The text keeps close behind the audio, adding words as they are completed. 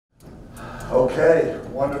Okay,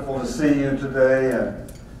 wonderful to see you today,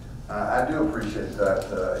 and I do appreciate that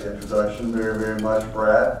introduction very, very much,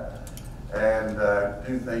 Brad. And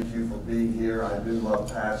do thank you for being here. I do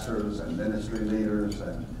love pastors and ministry leaders,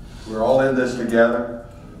 and we're all in this together.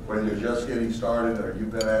 Whether you're just getting started or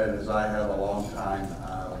you've been at it as I have a long time,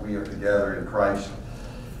 we are together in Christ.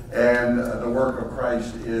 And the work of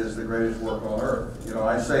Christ is the greatest work on earth. You know,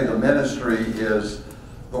 I say the ministry is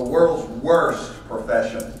the world's worst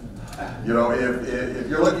profession. You know, if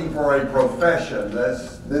you're looking for a profession,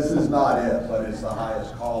 this is not it, but it's the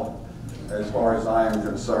highest calling as far as I am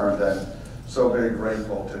concerned. And so very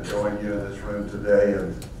grateful to join you in this room today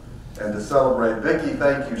and to celebrate. Vicki,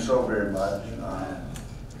 thank you so very much.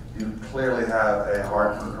 You clearly have a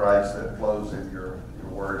heart for Christ that flows in your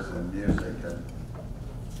words and music. And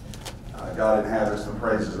God inhabits the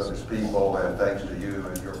praises of his people, and thanks to you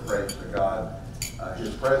and your praise to God, his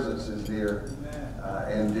presence is near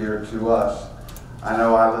and dear to us. I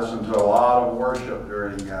know I listened to a lot of worship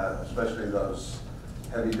during, especially those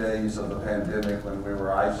heavy days of the pandemic when we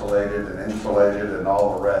were isolated and insulated and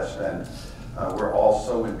all the rest. And we're all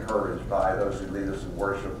so encouraged by those who lead us in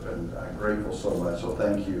worship, and I'm grateful so much. So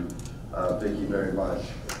thank you, Vicki, very much.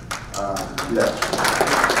 Yes.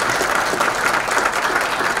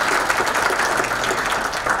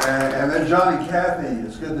 And then John and Kathy,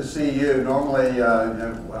 it's good to see you. Normally,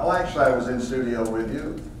 well, actually, I was in studio with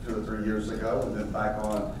you 2 or 3 years ago, and then back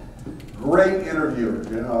on. Great interviewers.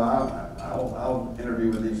 You know, I'll interview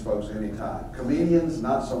with these folks anytime. Comedians,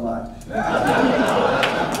 not so much.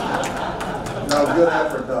 No, good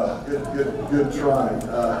effort though. Good try.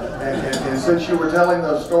 And since you were telling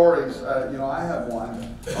those stories, you know, I have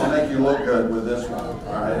one. I'll make you look good with this one.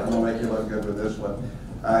 All right, I'm gonna make you look good with this one.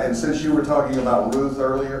 And since you were talking about Ruth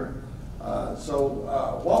earlier,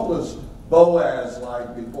 what was Boaz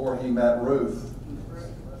like before he met Ruth?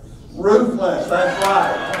 Ruthless, that's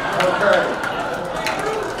right. Okay.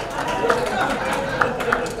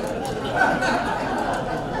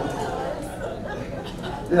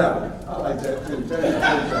 Yeah, I like that too.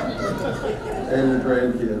 And your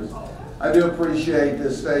grandkids. I do appreciate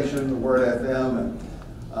this station, the Word FM, and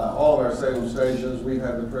all of our Salem stations. We've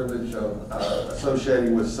had the privilege of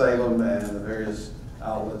associating with Salem and the various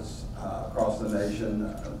outlets across the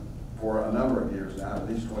nation for a number of years now, at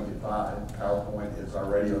least 25. PowerPoint is our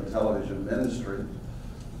radio and television ministry.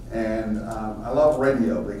 And I love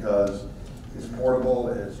radio because it's portable,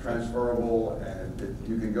 it's transferable, and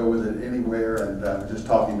you can go with it anywhere. And just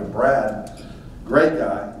talking to Brad, great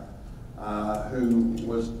guy, who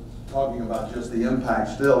was talking about just the impact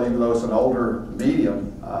still, even though it's an older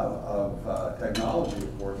medium of technology,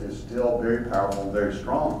 of course, is still very powerful and very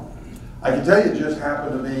strong. I can tell you it just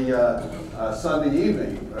happened to be Sunday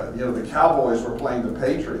evening. You know, the Cowboys were playing the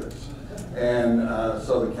Patriots. And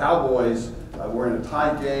so the Cowboys were in a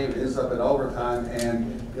tight game, it's up in overtime,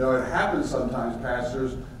 and you know, it happens sometimes,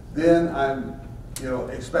 pastors, then I'm, you know,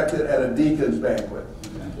 expected at a deacon's banquet.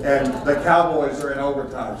 And the Cowboys are in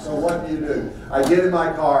overtime. So what do? I get in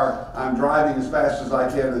my car, I'm driving as fast as I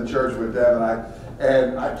can to the church with Deb,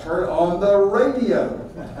 and I turn on the radio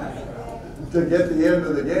to get the end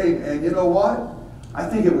of the game. And you know what? I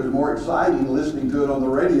think it was more exciting listening to it on the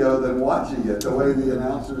radio than watching it, the way the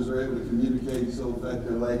announcers are able to communicate so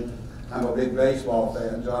effectively. I'm a big baseball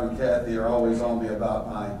fan. John and Kathy are always on me about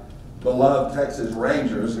my beloved Texas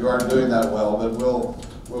Rangers, who aren't doing that well, but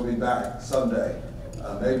we'll be back someday.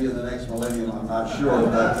 Maybe in the next millennium, I'm not sure,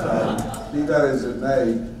 but be that as it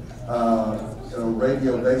may, you know,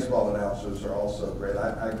 radio baseball announcers are also great.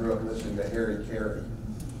 I grew up listening to Harry Carey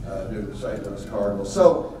do the St. Louis Cardinals.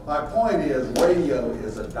 So my point is, radio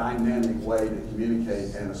is a dynamic way to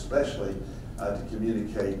communicate, and especially to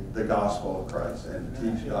communicate the gospel of Christ and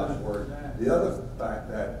teach God's word. The other fact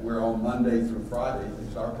that we're on Monday through Friday, at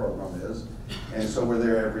least our program is, and so we're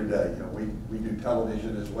there every day. You know, we do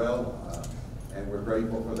television as well, and we're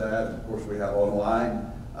grateful for that. And of course, we have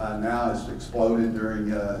online. Now it's exploded during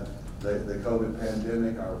the COVID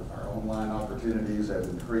pandemic. Our online opportunities have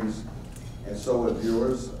increased, and so have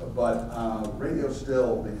yours. But radio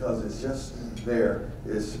still, because it's just there,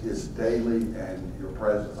 is daily, and your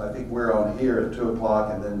presence. I think we're on here at 2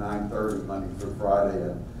 o'clock and then 9:30 Monday through Friday,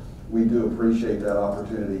 and we do appreciate that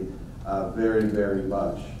opportunity very, very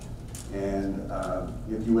much. And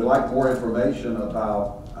if you would like more information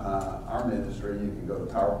about our ministry, you can go to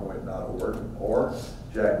powerpoint.org or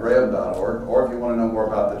jackgraham.org, or if you want to know more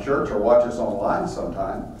about the church or watch us online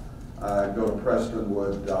sometime, go to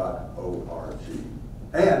prestonwood.org.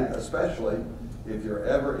 And especially, if you're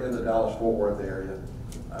ever in the Dallas-Fort Worth area,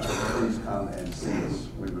 please come and see us.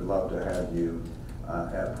 We would love to have you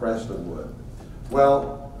at Prestonwood.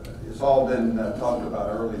 Well, it's it's all been talked about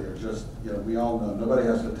earlier. Just, we all know, nobody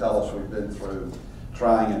has to tell us we've been through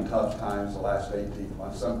trying and tough times the last 18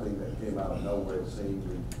 months, something that came out of nowhere. It seemed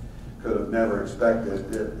we could have never expected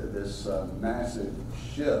this massive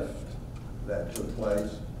shift that took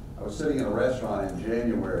place. I was sitting in a restaurant in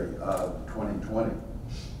January of 2020,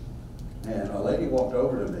 and a lady walked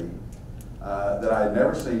over to me that I had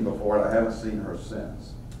never seen before, and I haven't seen her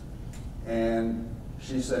since. And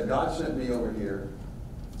she said, God sent me over here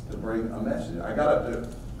to bring a message. I got up to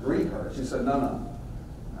greet her. She said, no.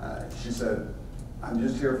 She said, I'm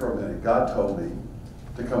just here for a minute. God told me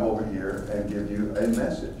to come over here and give you a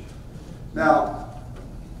message. Now,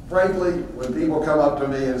 frankly, when people come up to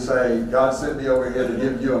me and say, God sent me over here to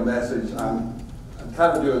give you a message, I'm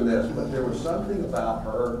kind of doing this. But there was something about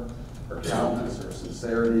her countenance, her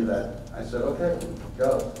sincerity, that I said, okay,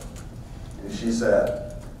 go. And she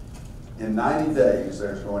said, in 90 days,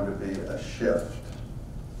 there's going to be a shift.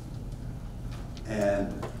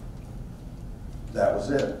 And that was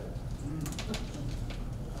it.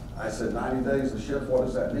 I said, 90 days of shift, what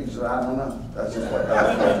does that mean? She said, I don't know. That's just what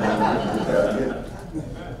God told me.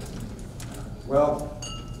 Well,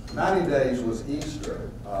 90 days was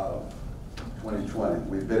Easter of 2020.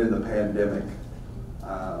 We've been in the pandemic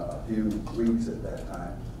a few weeks at that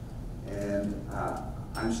time. And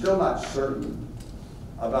I'm still not certain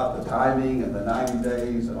about the timing and the 90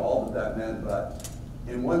 days and all that meant, but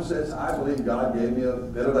in one sense, I believe God gave me a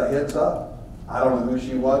bit of a heads up. I don't know who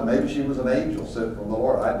she was. Maybe she was an angel sent from the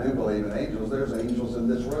Lord. I do believe in angels. There's angels in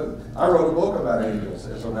this room. I wrote a book about angels,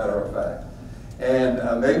 as a matter of fact.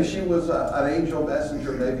 And maybe she was an angel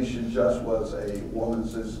messenger. Maybe she just was a woman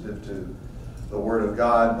sensitive to the Word of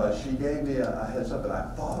God. But she gave me a heads up, and I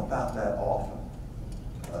thought about that often.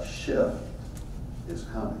 A shift is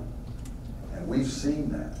coming. And we've seen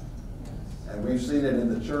that. And we've seen it in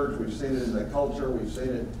the church. We've seen it in the culture. We've seen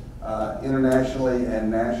it internationally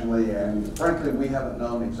and nationally, and frankly, we haven't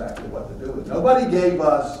known exactly what to do with it. Nobody gave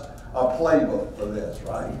us a playbook for this,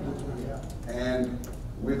 right? And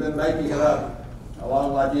we've been making it up,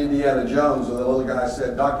 along like Indiana Jones, and the little guy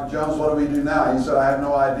said, Dr. Jones, what do we do now? He said, I have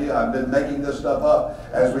no idea. I've been making this stuff up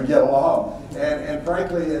as we get along. And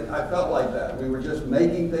frankly, I felt like that. We were just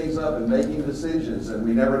making things up and making decisions, and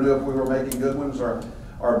we never knew if we were making good ones or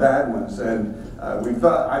bad ones. And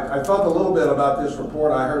I felt a little bit about this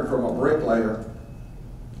report I heard from a bricklayer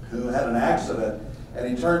who had an accident, and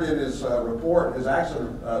he turned in his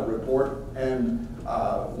accident report, and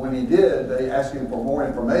when he did, they asked him for more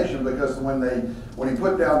information, because when he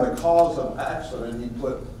put down the cause of accident, he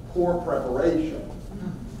put poor preparation.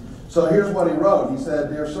 So here's what he wrote. He said,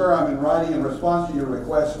 Dear sir, I'm in writing in response to your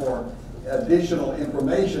request for additional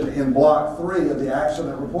information in block 3 of the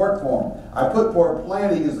accident report form. I put poor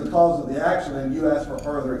planning as the cause of the accident. You asked for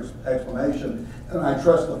further explanation, and I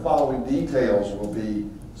trust the following details will be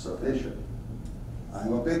sufficient.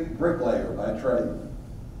 I'm a big bricklayer by trade.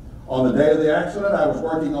 On the day of the accident, I was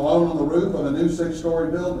working alone on the roof of a new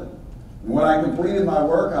 6-story building. And when I completed my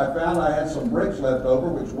work, I found I had some bricks left over,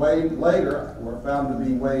 which later were found to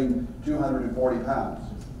be weighing 240 pounds.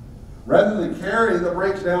 Rather than carry the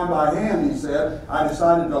bricks down by hand, he said, I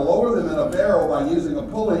decided to lower them in a barrel by using a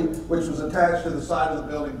pulley which was attached to the side of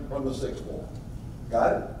the building from the 6th floor.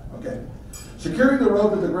 Got it? Okay. Securing the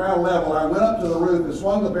rope at the ground level, I went up to the roof and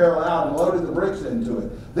swung the barrel out and loaded the bricks into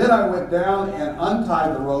it. Then I went down and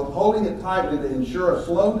untied the rope, holding it tightly to ensure a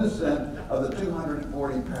slow descent of the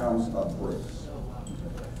 240 pounds of bricks.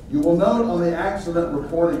 You will note on the accident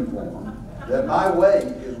reporting form that my weight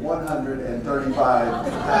is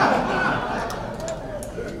 135 pounds.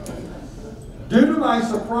 Due to my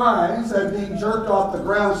surprise at being jerked off the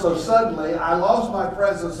ground so suddenly, I lost my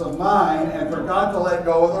presence of mind and forgot to let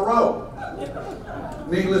go of the rope.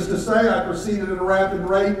 Needless to say, I proceeded at a rapid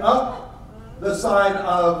rate up the side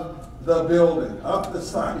of the building,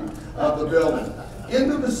 In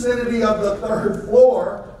the vicinity of the 3rd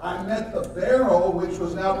floor, I met the barrel, which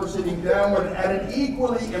was now proceeding downward at an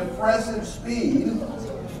equally impressive speed.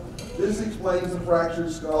 This explains the fractured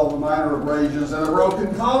skull, the minor abrasions, and a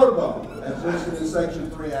broken collarbone, as listed in Section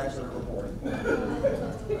 3 accident reporting.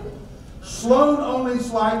 Slowed only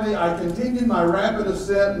slightly, I continued my rapid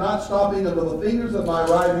ascent, not stopping until the fingers of my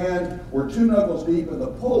right hand were 2 knuckles deep in the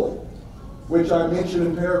pulley, which I mentioned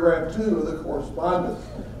in paragraph 2 of the correspondence.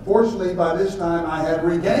 Fortunately, by this time, I had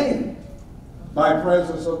regained my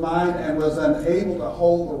presence of mind and was able to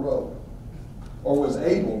hold the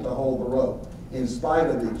rope, in spite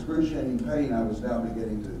of the excruciating pain I was now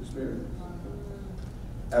beginning to experience.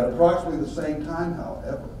 At approximately the same time,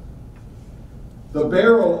 however, the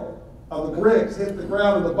barrel of the bricks hit the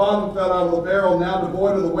ground and the bottom fell out of the barrel. Now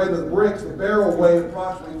devoid of the weight of the bricks, the barrel weighed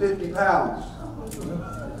approximately 50 pounds.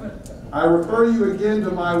 I refer you again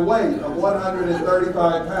to my weight of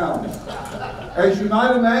 135 pounds. As you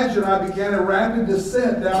might imagine, I began a rapid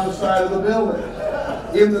descent down the side of the building.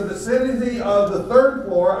 In the vicinity of the third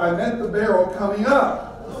floor, I met the barrel coming up.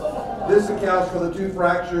 This accounts for the 2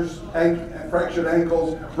 fractures, fractured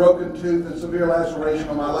ankles, broken tooth, and severe laceration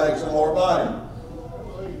on my legs and lower body.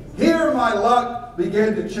 Here my luck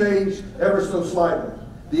began to change ever so slightly.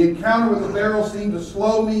 The encounter with the barrel seemed to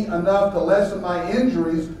slow me enough to lessen my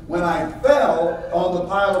injuries when I fell on the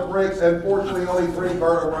pile of bricks, and fortunately only 3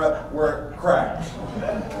 vertebrae were cracked.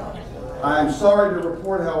 I am sorry to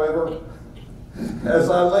report, however, as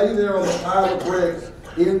I lay there on the pile of bricks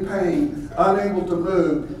in pain, unable to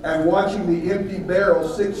move, and watching the empty barrel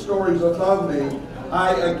 6 stories above me,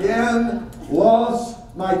 I again lost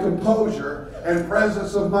my composure and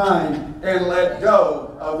presence of mind and let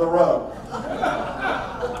go of the rope.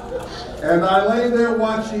 And I lay there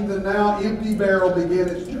watching the now empty barrel begin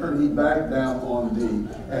its journey back down on me.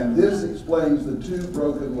 And this explains the 2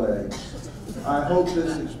 broken legs. I hope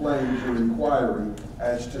this explains your inquiry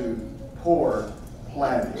as to poor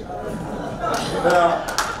planning. Now,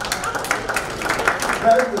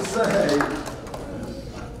 that to say,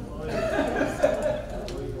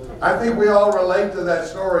 I think we all relate to that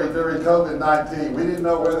story during COVID-19. We didn't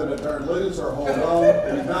know whether to turn loose or hold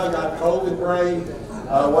on. We've now got COVID brain,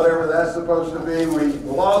 whatever that's supposed to be. We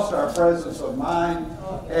lost our presence of mind,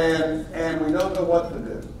 and we don't know what to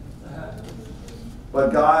do.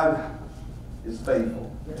 But God is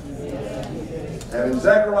faithful. And in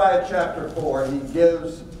Zechariah chapter 4, he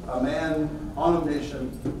gives a man on a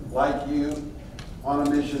mission, like you, on a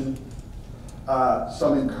mission,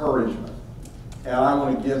 some encouragement. And I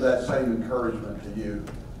want to give that same encouragement to you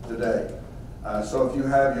today. So if you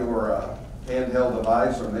have your handheld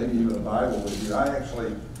device or maybe even a Bible with you, I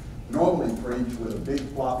actually normally preach with a big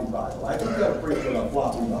floppy Bible. I think you got to preach with a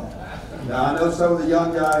floppy Bible. Now, I know some of the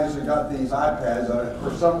young guys have got these iPads on it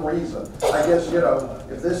for some reason. I guess,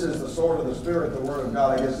 if this is the sword of the Spirit, the Word of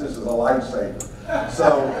God, I guess this is a lightsaber.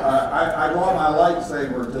 So I brought my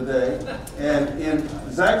lightsaber today. And in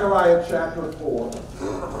Zechariah chapter 4,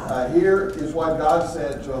 here is what God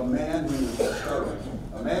said to a man who was discouraged,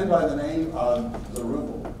 a man by the name of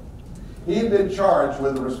Zerubbabel. He had been charged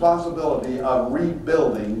with the responsibility of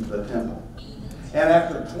rebuilding the temple. And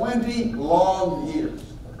after 20 long years,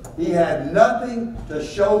 he had nothing to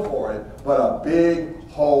show for it but a big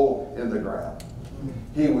hole in the ground.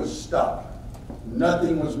 He was stuck.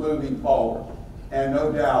 Nothing was moving forward. And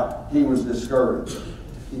no doubt he was discouraged.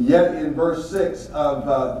 Yet in verse 6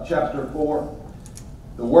 of chapter 4,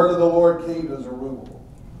 the word of the Lord came to Zerubbabel.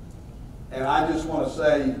 And I just want to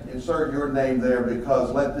say, insert your name there,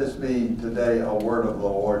 because let this be today a word of the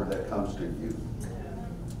Lord that comes to you.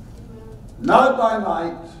 Not by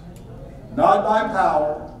might, not by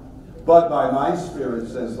power, but by my Spirit,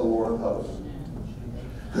 says the Lord of hosts.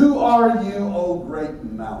 Who are you, O great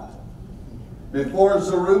mountain? Before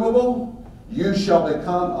Zerubbabel, you shall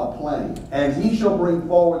become a plain, and he shall bring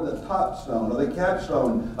forward the top stone or the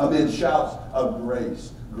capstone amid shouts of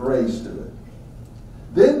grace to it.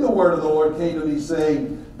 Then the word of the Lord came to me,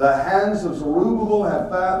 saying, the hands of Zerubbabel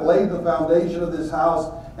have laid the foundation of this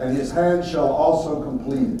house, and his hands shall also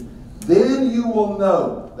complete it. Then you will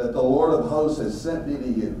know that the Lord of hosts has sent me to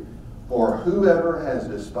you. For whoever has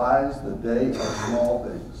despised the day of small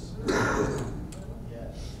things,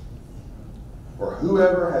 for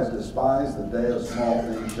whoever has despised the day of small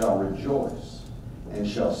things shall rejoice and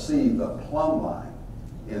shall see the plumb line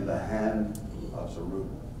in the hand of Zerubbabel.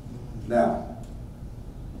 Now,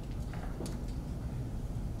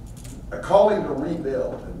 a calling to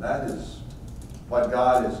rebuild, and that is what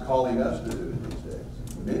God is calling us to do in these days,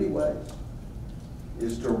 in many ways,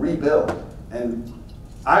 is to rebuild. And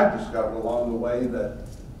I've discovered along the way that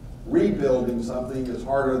rebuilding something is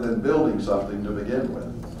harder than building something to begin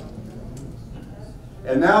with.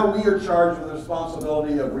 And now we are charged with the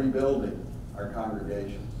responsibility of rebuilding our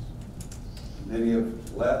congregations. Many have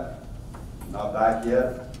left, not back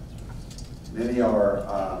yet. Many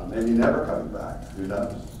are maybe never coming back, who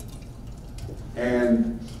knows?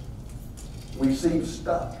 And we seem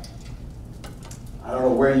stuck. I don't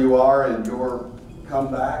know where you are in your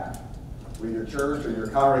comeback with your church or your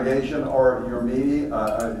congregation or your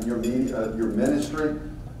ministry,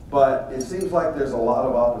 but it seems like there's a lot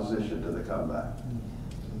of opposition to the comeback.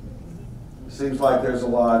 It seems like there's a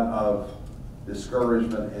lot of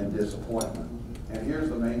discouragement and disappointment. And here's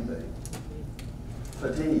the main thing: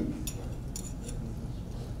 fatigue.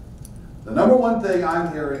 The number one thing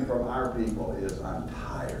I'm hearing from our people is, I'm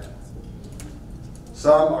tired.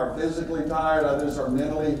 Some are physically tired, others are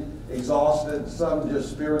mentally exhausted, some just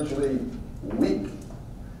spiritually weak.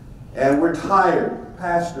 And we're tired.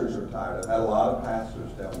 Pastors are tired. I've had a lot of pastors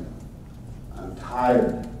tell me, I'm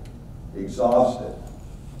tired, exhausted.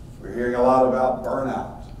 We're hearing a lot about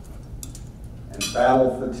burnout and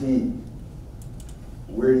battle fatigue.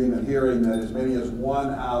 We're even hearing that as many as 1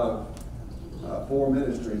 out of 4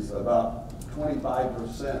 ministries, about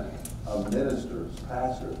 25% of ministers,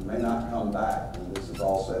 pastors, may not come back when this is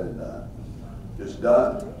all said and done. Just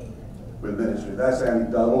done with ministry. That's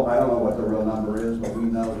anecdotal. I don't know what the real number is, but we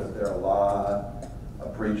know that there are a lot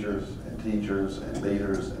of preachers and teachers and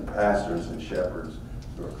leaders and pastors and shepherds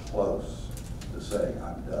who are close to saying,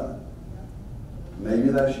 I'm done. Maybe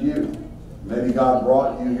that's you. Maybe God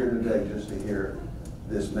brought you here today just to hear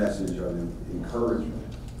this message of encouragement.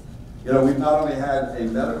 You know, we've not only had a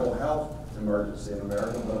medical health emergency in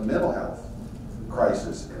America, but a mental health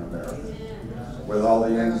crisis in America. With all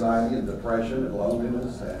the anxiety and depression and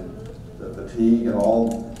loneliness and the fatigue and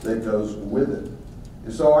all that goes with it.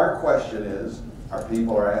 And so our question is, our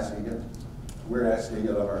people are asking it, we're asking it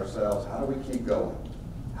of ourselves, how do we keep going?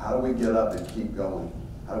 How do we get up and keep going?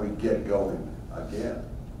 How do we get going again?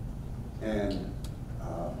 And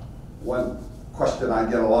one question I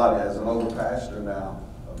get a lot as an older pastor now,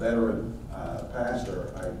 a veteran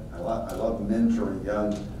pastor, I love mentoring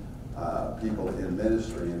young people in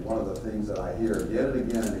ministry, and one of the things that I hear again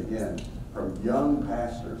and again and again from young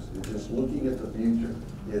pastors is just looking at the future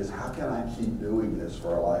is, how can I keep doing this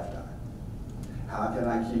for a lifetime? How can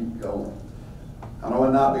I keep going? How do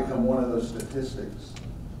I not become one of those statistics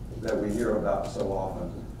that we hear about so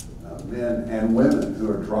often, men and women who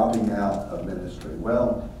are dropping out of ministry?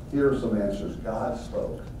 Well, here are some answers. God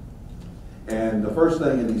spoke. And the first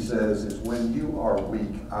thing that he says is, when you are weak,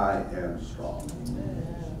 I am strong.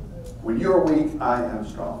 When you are weak, I am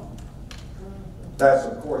strong. That's,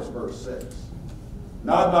 of course, verse 6.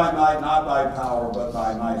 Not by might, not by power, but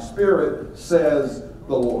by my Spirit, says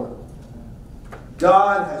the Lord.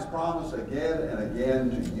 God has promised again and again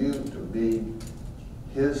to you to be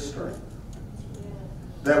his strength.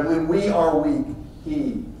 That when we are weak,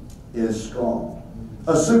 he is strong.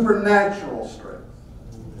 A supernatural strength.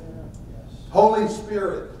 Holy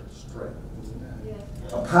Spirit strength.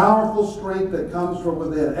 A powerful strength that comes from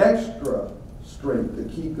within. Extra strength to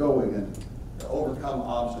keep going and to overcome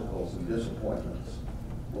obstacles and disappointments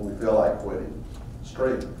when we feel like quitting.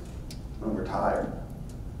 Strength when we're tired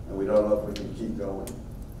and we don't know if we can keep going.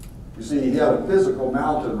 You see, he had a physical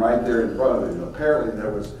mountain right there in front of him. Apparently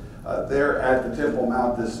there was there at the Temple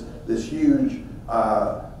Mount this huge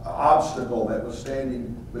obstacle that was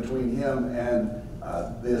standing between him and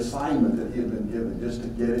the assignment that he had been given just to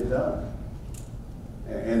get it done.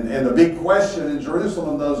 And the big question in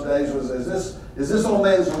Jerusalem those days was, is this old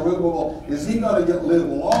man Zerubbabel, is he going to live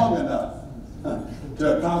long enough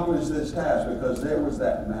to accomplish this task? Because there was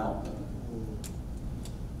that mountain.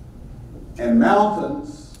 And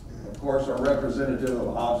mountains, of course, are representative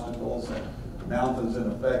of obstacles. And mountains, in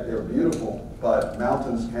effect, they're beautiful, but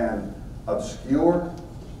mountains can obscure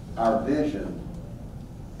our vision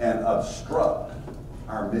and obstruct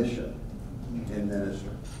our mission in ministry.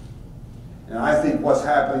 And I think what's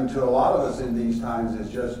happening to a lot of us in these times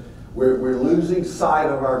is just we're losing sight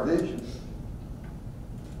of our vision.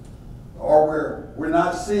 Or we're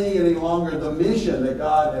not seeing any longer the mission that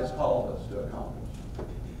God has called us to accomplish.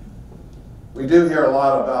 We do hear a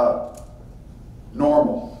lot about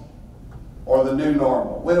normal or the new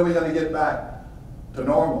normal. When are we going to get back to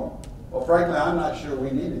normal? Well, frankly, I'm not sure we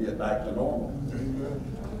need to get back to normal.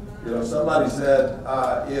 You know, somebody said,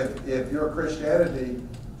 if your Christianity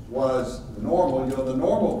was normal, you know, the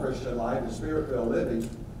normal Christian life is spirit-filled living.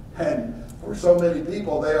 And for so many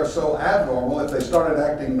people, they are so abnormal, if they started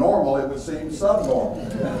acting normal, it would seem subnormal.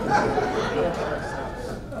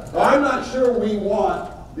 So I'm not sure we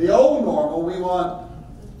want the old normal. We want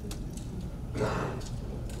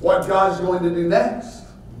what God's going to do next.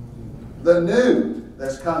 The new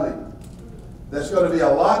that's coming. That's going to be a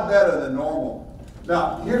lot better than normal.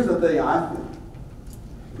 Now, here's the thing I think.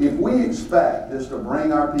 If we expect this to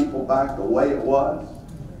bring our people back the way it was,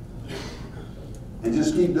 and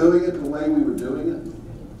just keep doing it the way we were doing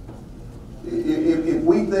it, if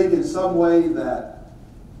we think in some way that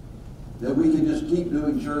we can just keep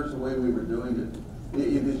doing church the way we were doing it,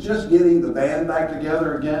 if it's just getting the band back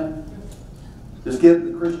together again, just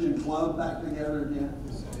getting the Christian club back together again,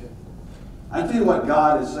 I tell you what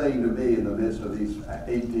God is saying to me in the midst of these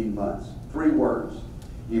 18 months. 3 words.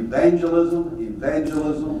 Evangelism,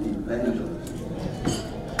 evangelism, evangelism.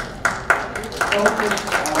 Focus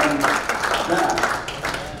on that.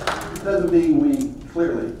 It doesn't mean we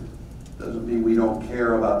clearly Doesn't mean we don't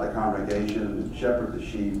care about the congregation and shepherd the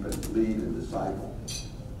sheep and lead and disciple.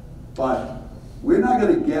 But we're not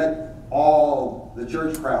going to get all the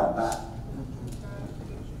church crowd back.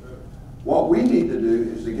 What we need to do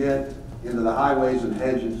is to get into the highways and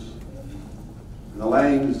hedges, and the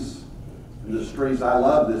lanes, and the streets. I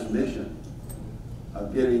love this mission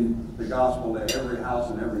of getting the gospel to every house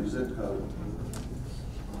and every zip code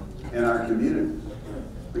in our communities.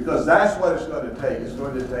 Because that's what it's going to take. It's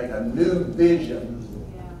going to take a new vision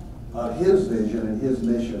of his vision and his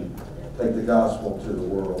mission to take the gospel to the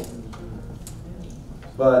world.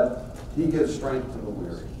 But he gives strength to the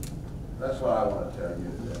weary. That's what I want to tell you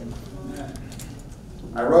today.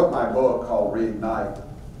 I wrote my book called Reignite,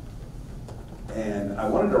 and I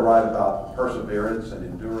wanted to write about perseverance and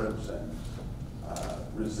endurance and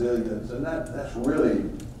resilience, and that's really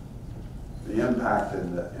the impact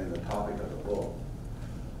in the topic of the book.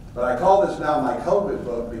 But I call this now my COVID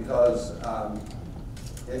book because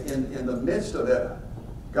in the midst of it,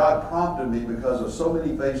 God prompted me, because of so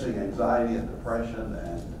many facing anxiety and depression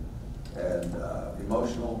and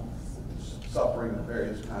emotional suffering of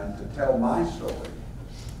various kinds, to tell my story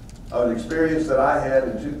of an experience that I had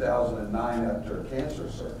in 2009 after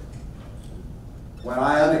cancer surgery, when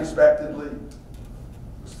I unexpectedly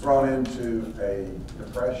was thrown into a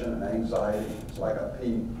depression and anxiety. It's like a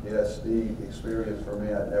PTSD experience for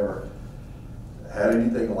me. I'd never had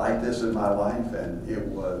anything like this in my life, and it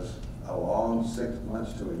was a long 6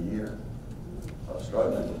 months to a year of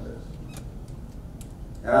struggling with this.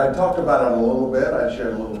 And I talked about it a little bit. I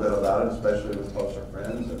shared a little bit about it, especially with closer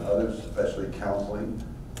friends and others, especially counseling.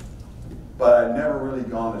 But I'd never really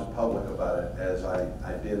gone as public about it as I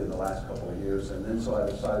did in the last couple of years. And then so I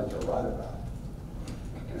decided to write about it.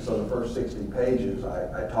 And so the first 60 pages,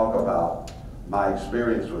 I talk about my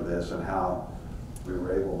experience with this and how we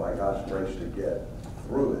were able, by God's grace, to get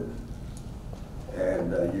through it.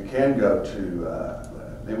 And you can go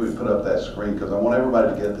to, maybe we put up that screen, because I want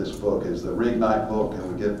everybody to get this book. It's the Reignite book,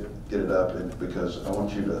 and we get it up because I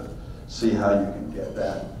want you to see how you can get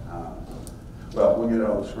that. Well, we'll get it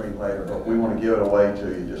on the screen later, but we want to give it away to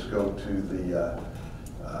you. Just go to the,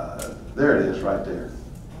 there it is right there.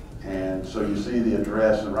 And so you see the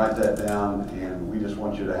address, and write that down, and we just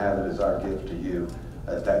want you to have it as our gift to you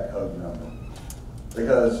at that code number.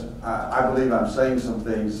 Because I believe I'm saying some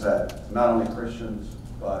things that not only Christians,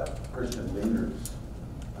 but Christian leaders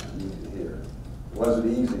need to hear. It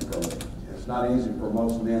wasn't easy for me. It's not easy for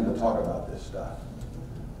most men to talk about this stuff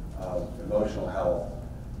of emotional health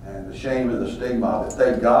and the shame and the stigma that,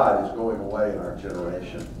 thank God, is going away in our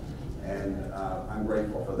generation. And I'm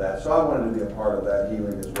grateful for that. So I wanted to be a part of that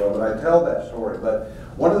healing as well. But I tell that story. But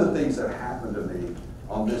one of the things that happened to me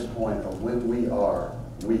on this point of when we are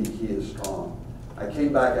weak, he is strong. I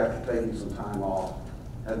came back after taking some time off,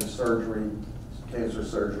 had the surgery, cancer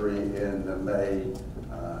surgery in May.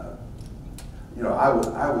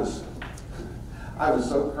 I was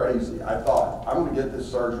so crazy. I thought, I'm going to get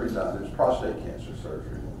this surgery done. It was prostate cancer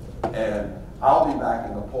surgery. And I'll be back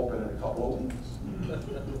in the pulpit in a couple of weeks.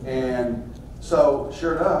 And so,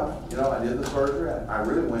 sure enough, I did the surgery. I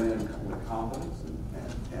really went in with confidence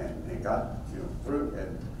and got through.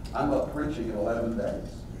 And I'm up preaching in 11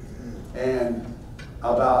 days. And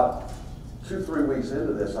about 2-3 weeks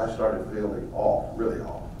into this, I started feeling off, really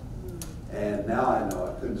off. And now I know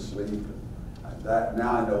I couldn't sleep.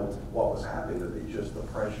 Now I know what was happening to me, just the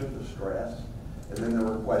pressure, the stress. And then there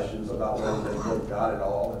were questions about whether they really got it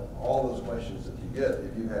all. And all those questions that you get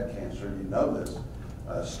if you've had cancer, you know this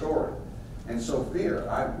story. And so fear.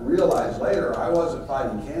 I realized later I wasn't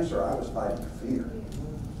fighting cancer, I was fighting fear,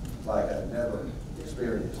 like I'd never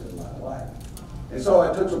experienced in my life. And so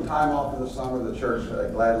I took some time off in the summer. The church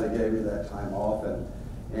gladly gave me that time off, and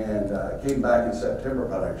came back in September,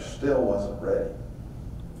 but I still wasn't ready.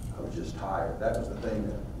 I was just tired. That was the thing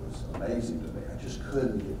that was amazing to me. I just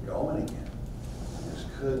couldn't get going again. I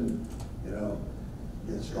just couldn't,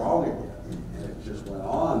 get strong again. And it just went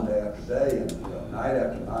on day after day, and night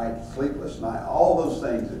after night, sleepless night, all those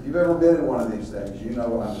things. If you've ever been in one of these things, you know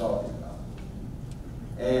what I'm talking about.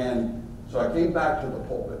 And so I came back to the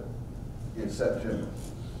pulpit in September,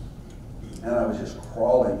 and I was just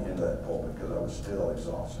crawling into that pulpit because I was still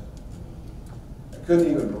exhausted. I couldn't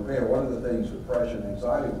even prepare. One of the things depression and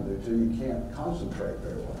anxiety will do too, you can't concentrate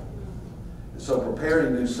very well. And so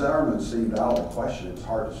preparing new sermons seemed out of the question. It's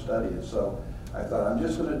hard to study. And so I thought, I'm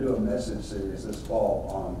just going to do a message series this fall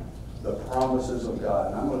on the promises of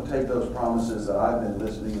God. And I'm going to take those promises that I've been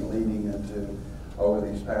listening and leaning into over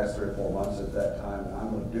these past 3 or 4 months at that time, and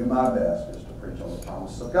I'm going to do my best just to preach on the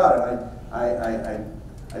promises of God.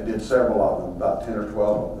 I did several of them, about 10 or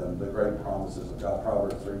 12 of them, the great promises of God,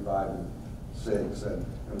 Proverbs 3, 5, and 6, and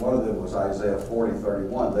one of them was Isaiah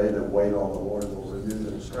 40:31. They that wait on the Lord will renew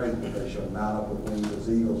their strength, and they shall mount up with wings as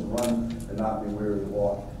eagles, run and not be weary,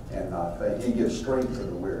 walk and not faint. He gives strength to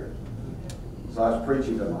the weary. So I was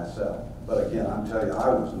preaching to myself. But again, I'm telling you, I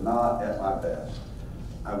was not at my best.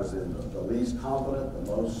 I was in the least confident,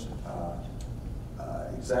 the most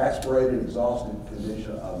exasperated, exhausted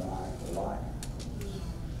condition of my life.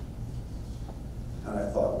 And I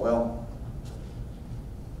thought, well,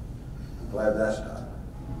 I'm glad that's done.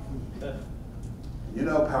 You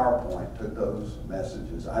know, PowerPoint took those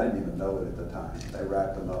messages. I didn't even know it at the time. They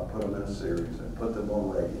wrapped them up, put them in a series, and put them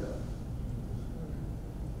on radio.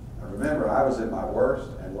 I remember I was at my worst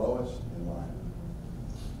and lowest in life.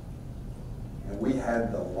 And we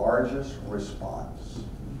had the largest response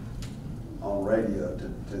on radio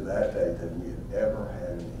to that day that we had ever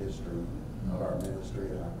had in the history of our ministry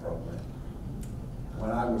and our program. When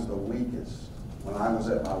I was the weakest, when I was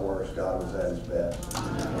at my worst, God was at his best.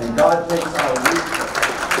 And God takes our weakness.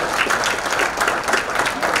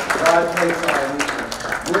 God takes our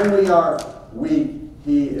weakness. When we are weak,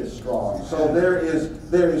 he is strong. So there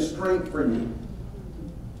is strength for you.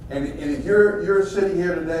 And if you're sitting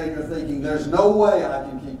here today and you're thinking, there's no way I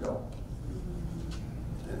can keep going.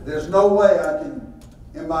 There's no way I can,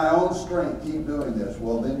 in my own strength, keep doing this.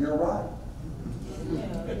 Well, then you're right.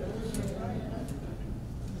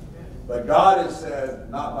 But God has said,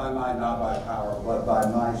 not by might, not by power, but by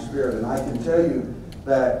my Spirit. And I can tell you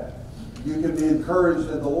that you can be encouraged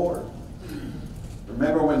in the Lord.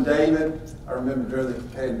 Remember when David, I remember during the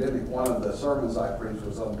pandemic, one of the sermons I preached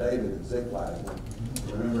was on David at Ziklag.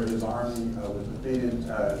 Remember his army was defeated,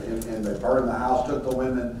 and they burned the house, took the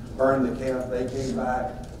women, burned the camp. They came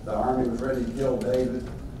back. The army was ready to kill David.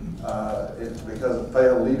 It's because of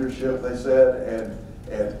failed leadership, they said.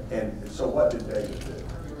 And so what did David do?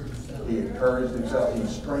 He encouraged himself. He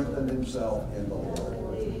strengthened himself in the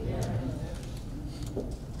Lord.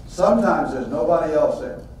 Sometimes there's nobody else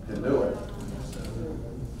that can do it.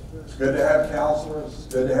 It's good to have counselors. It's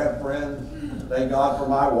good to have friends. Thank God for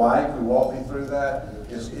my wife who walked me through that.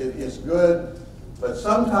 It's good. But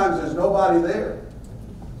sometimes there's nobody there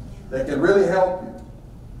that can really help you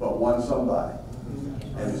but one somebody.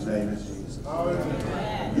 And his name is Jesus.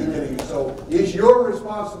 So it's your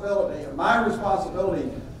responsibility and my responsibility,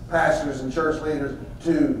 pastors and church leaders,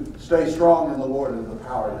 to stay strong in the Lord and the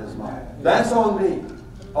power of his might. That's on me,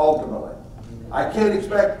 ultimately. I can't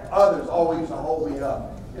expect others always to hold me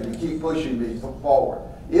up and to keep pushing me forward.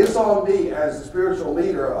 It's on me as the spiritual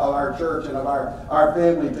leader of our church and of our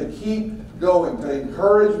family to keep going, to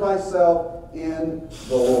encourage myself in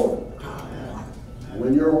the Lord.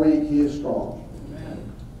 When you're weak, he is strong.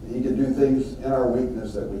 He can do things in our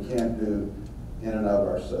weakness that we can't do in and of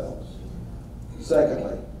ourselves.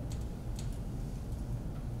 Secondly,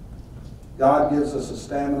 God gives us a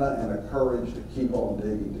stamina and a courage to keep on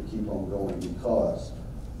digging, to keep on going, because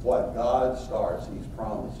what God starts, he's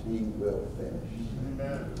promised he will finish.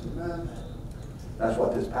 Amen. Amen. That's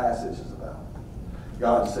what this passage is about.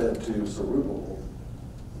 God said to Zerubbabel,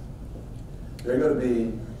 there are going to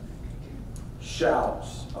be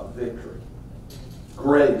shouts of victory.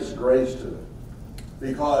 Grace to it.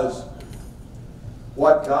 Because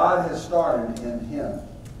what God has started in him,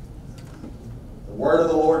 the word of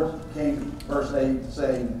the Lord came, verse 8,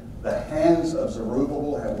 saying, the hands of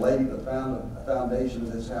Zerubbabel have laid the foundation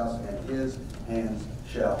of this house, and his hands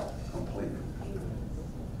shall complete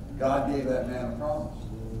it. God gave that man a promise.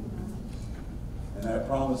 And that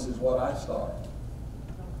promise is what I start.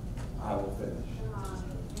 I will finish.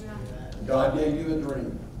 God gave you a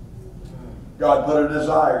dream. God put a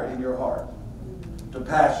desire in your heart to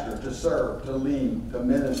pastor, to serve, to lead, to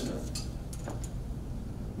minister.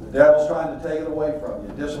 The devil's trying to take it away from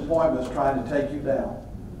you. Disappointment's trying to take you down.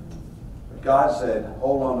 But God said,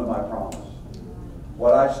 hold on to my promise.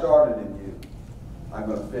 What I started in you, I'm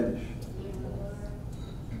going to finish.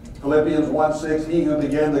 Philippians 1:6, he who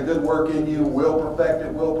began the good work in you will perfect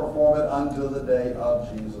it, will perform it until the day of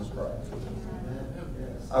Jesus Christ.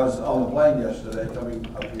 I was on the plane yesterday coming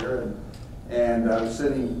up here, and I was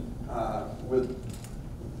sitting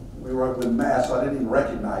we were with Mass, so I didn't even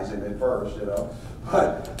recognize him at first,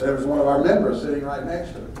 but there was one of our members sitting right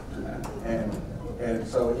next to him. And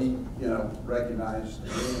so he, recognized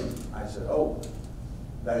me, and I said, oh,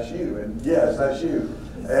 that's you. And yes, that's you.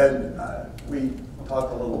 And we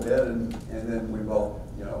talked a little bit, and then we both,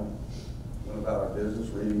 went about our business,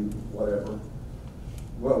 reading whatever.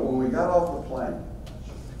 Well, when we got off the plane,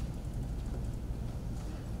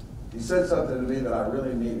 he said something to me that I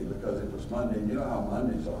really needed because it was Monday. You know how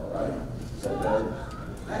Mondays are, right? Some days,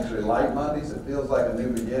 actually like Mondays, it feels like a new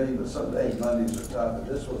beginning, but some days Mondays are tough. And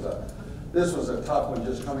this was This was a tough one.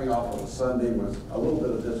 Just coming off of a Sunday was a little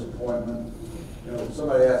bit of disappointment. You know,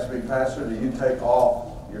 somebody asked me, Pastor, do you take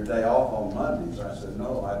off your day off on Mondays? I said,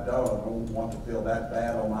 no, I don't. I don't want to feel that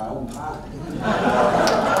bad on my own time.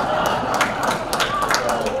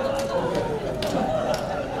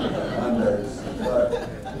 Mondays.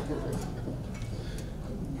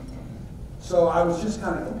 So I was just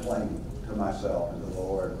kind of complaining to myself and the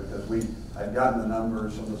Lord because I'd gotten the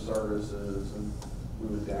numbers from the services and we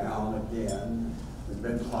were down again. We've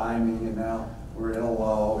been climbing and now we're in a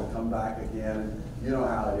lull and come back again. And you know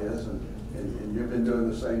how it is. And you've been doing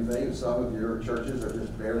the same thing. And some of your churches are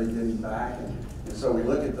just barely getting back. And so we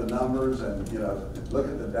look at the numbers and, you know, look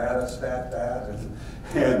at the data, stat that.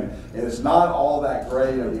 And it's not all that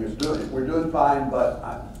great. I mean, we're doing fine, but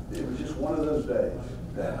it was just one of those days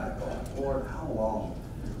that I thought, Lord, how long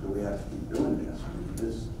do we have to keep doing this? I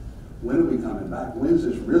mean, when are we coming back? When's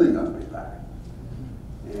this really going to be back?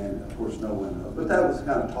 And of course, no one knows. But that was the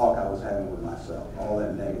kind of talk I was having with myself. All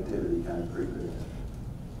that negativity kind of creeped in.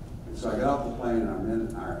 And so I got off the plane, and our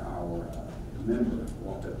member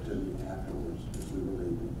walked up to me afterwards as we were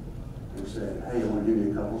leaving and said, hey, I want to give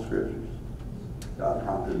you a couple of scriptures. God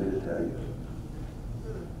prompted me to tell you.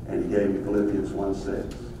 And he gave me Philippians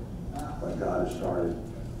 1:6. What God has started,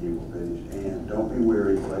 he will finish. And don't be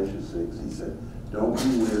weary, Galatians 6. He said, don't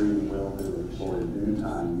be weary in well-doing, for in due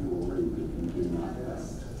time you will reap if you do not faint.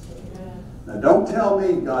 Now, don't tell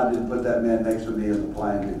me God didn't put that man next to me in the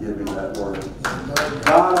plane to give me that word.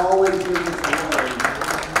 God always gives us the word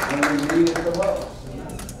when we need it the most.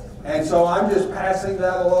 And so I'm just passing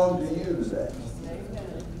that along to you today.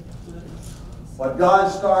 What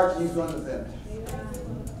God starts, he's going to finish.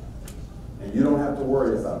 And you don't have to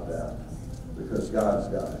worry about that because God's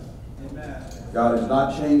got it. Amen. God has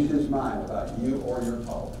not changed his mind about you or your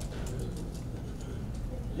calling.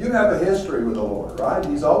 You have a history with the Lord, right?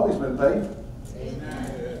 He's always been faithful.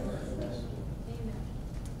 Amen.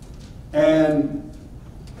 And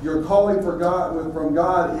your calling from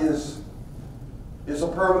God is a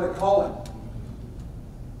permanent calling.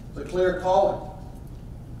 It's a clear calling.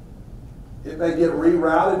 It may get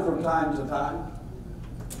rerouted from time to time,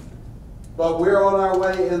 but we're on our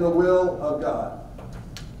way in the will of God.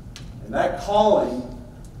 And that calling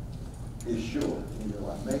is sure in your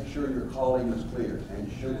life. Make sure your calling is clear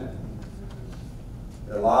and sure.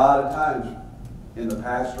 There are a lot of times in the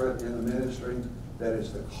pastorate, in the ministry, that it's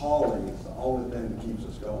the calling, it's the only thing that keeps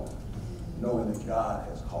us going. Knowing that God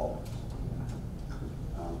has called us.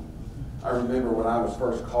 I remember when I was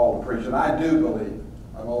first called to preach, and I do believe,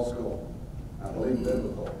 I'm old school, I believe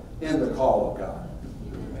biblical, in the call of God.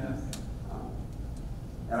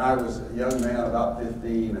 And I was a young man, about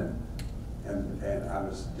 15, and I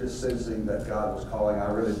was just sensing that God was calling.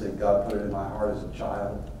 I really think God put it in my heart as a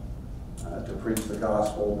child to preach the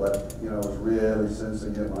gospel, but I was really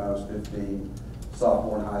sensing it when I was 15,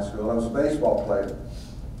 sophomore in high school. I was a baseball player.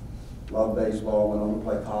 Loved baseball, went on to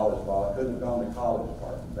play college ball. I couldn't have gone to college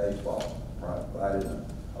apart from baseball, provided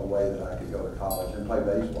a way that I could go to college and play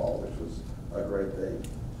baseball, which was a great thing.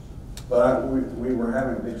 But we were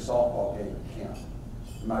having a big softball game at camp.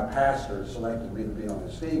 My pastor selected me to be on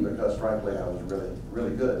his team because, frankly, I was really,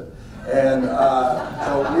 really good. And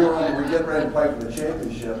so we were getting ready to play for the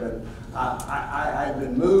championship, and I had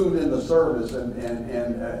been moved in the service and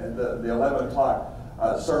the 11 o'clock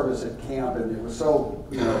service at camp, and it was so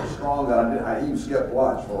strong that I even skipped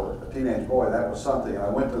lunch for a teenage boy. That was something. And I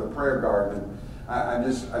went to the prayer garden, and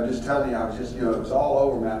I'm just telling you, I was just, it was all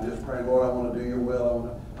over me. I'm just praying, Lord, I want to do your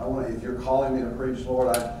will. I want to, if you're calling me to preach,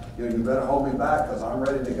 Lord, you better hold me back because I'm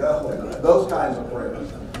ready to go. And those kinds of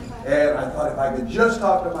prayers. And I thought if I could just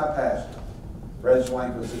talk to my pastor, Brad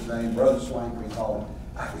Swank was his name, Brother Swank we called him,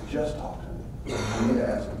 I could just talk to him. I need to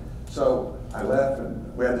ask him. So I left,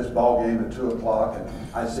 and we had this ball game at 2 o'clock, and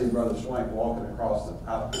I see Brother Swank walking across the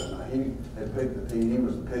outfield. Now, he had picked the team. He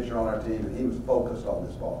was the pitcher on our team, and he was focused on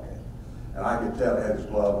this ball game. And I could tell he had his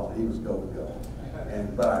glove on. He was go to go.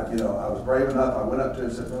 But I was brave enough. I went up to him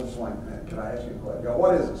and said, Brother Swank, man, can I ask you a question? Go,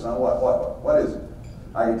 what is it, son? What is it?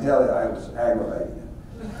 I could tell that I was aggravating him.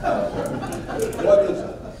 What is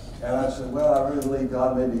it? And I said, well, I really believe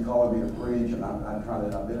God may be calling me to preach, and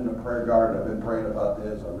I've been in the prayer garden, I've been praying about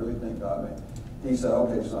this, I really think God may. He said,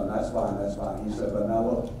 okay, son, that's fine. He said, but now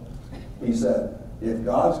look, he said, if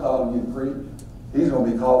God's calling you to preach, he's going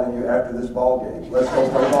to be calling you after this ball game. Let's go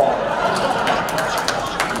play ball.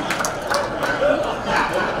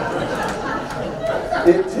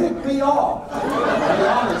 It ticked me off, to be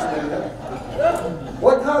honest with you.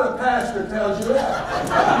 What kind of pastor tells you that?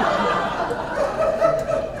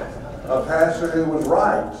 A pastor who was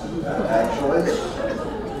right, actually.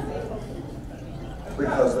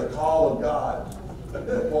 because the call of God,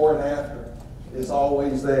 before and after, is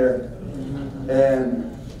always there.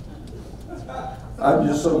 And I'm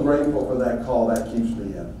just so grateful for that call. That keeps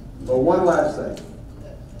me in. But one last thing.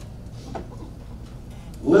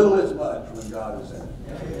 Little is much when God is in it.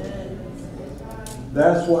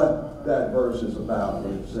 That's what that verse is about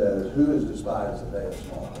when it says, who has despised the day of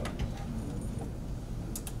small things?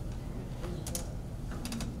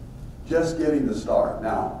 Just getting the start.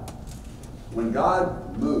 Now, when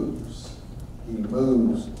God moves, he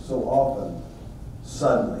moves so often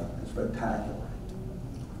suddenly and spectacularly.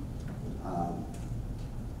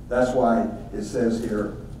 That's why it says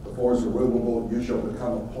here, before Zerubbabel, you shall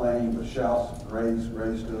become a plain with shouts, grace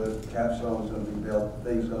to it, capstone is going to be built,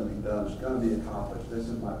 things going to be done, it's going to be accomplished. This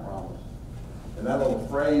is my promise. And that little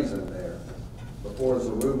phrase in there, before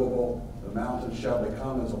Zerubbabel, the mountain shall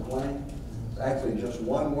become as a plain, it's actually just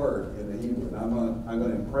one word in the Hebrew. And I'm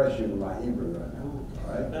going to impress you with my Hebrew right now.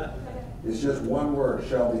 All right? It's just one word,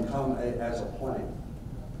 shall become as a plain.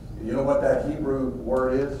 And you know what that Hebrew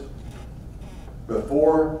word is?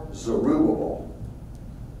 Before Zerubbabel.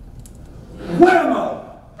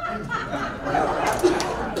 Whammo!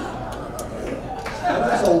 Now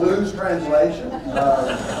that's a loose translation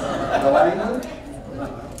of the language,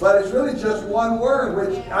 but it's really just one word,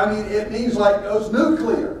 which, I mean, it means like it goes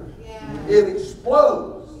nuclear. It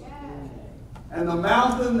explodes. And the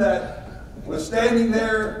mountain that was standing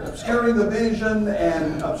there obscuring the vision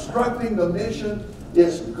and obstructing the mission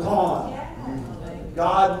is gone.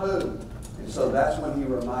 God moved. And so that's when he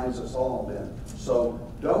reminds us all then. So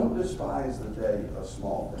don't despise the day of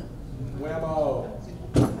small things. Whammo.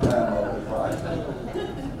 Whammo, right?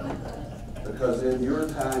 Because in your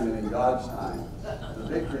time and in God's time, the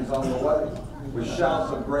victory's on the way with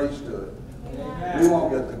shouts of grace to it. We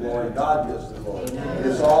won't get the glory. God gets the glory.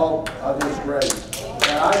 It's all of his grace.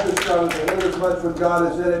 And I discovered that little as much when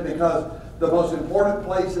God is in it, because the most important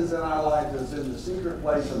places in our life is in the secret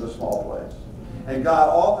place and the small place. And God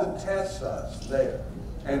often tests us there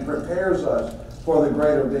and prepares us for the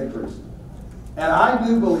greater victories. And I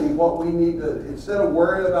do believe what we need to, instead of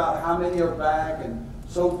worrying about how many are back and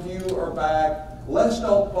so few are back, let's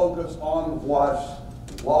don't focus on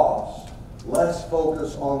what's lost. Let's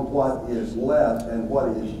focus on what is left and what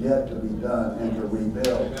is yet to be done and to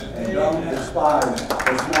rebuild. And don't despise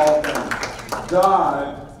the small things.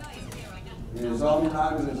 God, in his own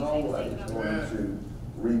time and his own way, is going to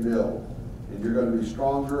rebuild. And you're going to be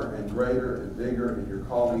stronger and greater and bigger in your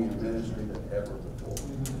calling and ministry than ever before.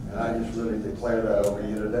 And I just really declare that over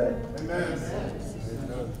you today. Amen.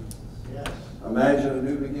 Imagine a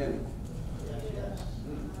new beginning.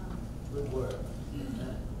 Good word.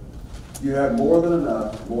 You have more than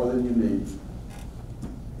enough, more than you need.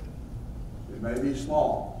 It may be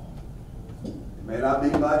small. It may not be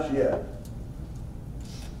much yet.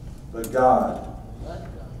 But God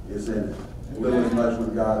is in it. Little as much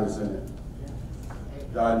when God is in it.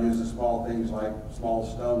 God uses small things like small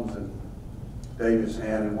stones in David's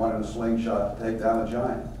hand and one in a slingshot to take down a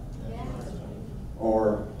giant.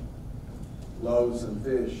 Or loaves and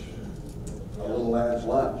fish, a little lad's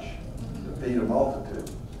lunch to feed a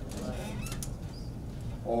multitude.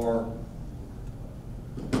 Or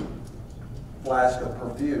flask of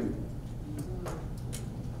perfume.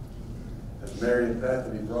 As Mary and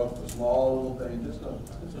Bethany broke the small little thing, just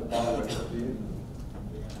a bottle of perfume.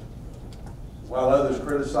 While others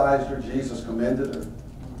criticized her, Jesus commended her.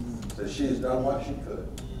 Said she has done what she could.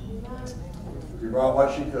 She brought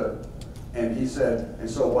what she could. And he said, and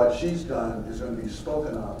so what she's done is going to be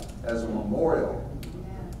spoken of as a memorial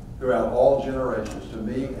throughout all generations to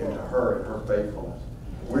me and to her and her faithfulness.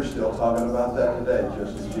 We're still talking about that today,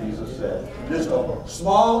 just as Jesus said. Just a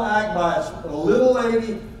small act by a little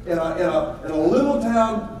lady in a little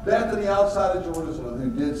town, Bethany, outside of Jerusalem, who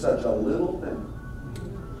did such a little thing.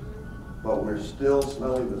 But we're still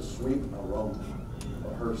smelling the sweet aroma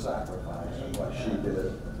of her sacrifice and what she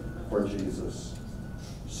did for Jesus.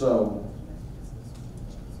 So,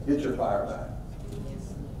 get your fire back.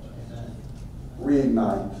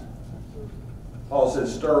 Reignite. Paul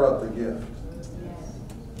says, stir up the gift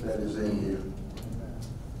that is in you.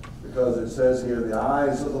 Because it says here, the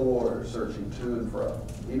eyes of the Lord are searching to and fro.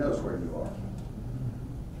 He knows where you are.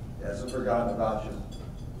 He hasn't forgotten about you.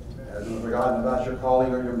 He hasn't forgotten about your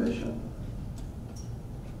calling or your mission.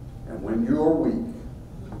 And when you are weak,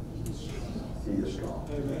 he is strong.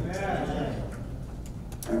 Amen.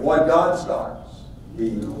 And what God starts,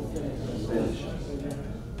 he finishes.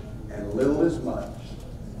 And little is much,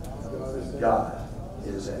 because God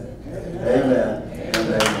is in it. Amen. And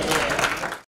amen.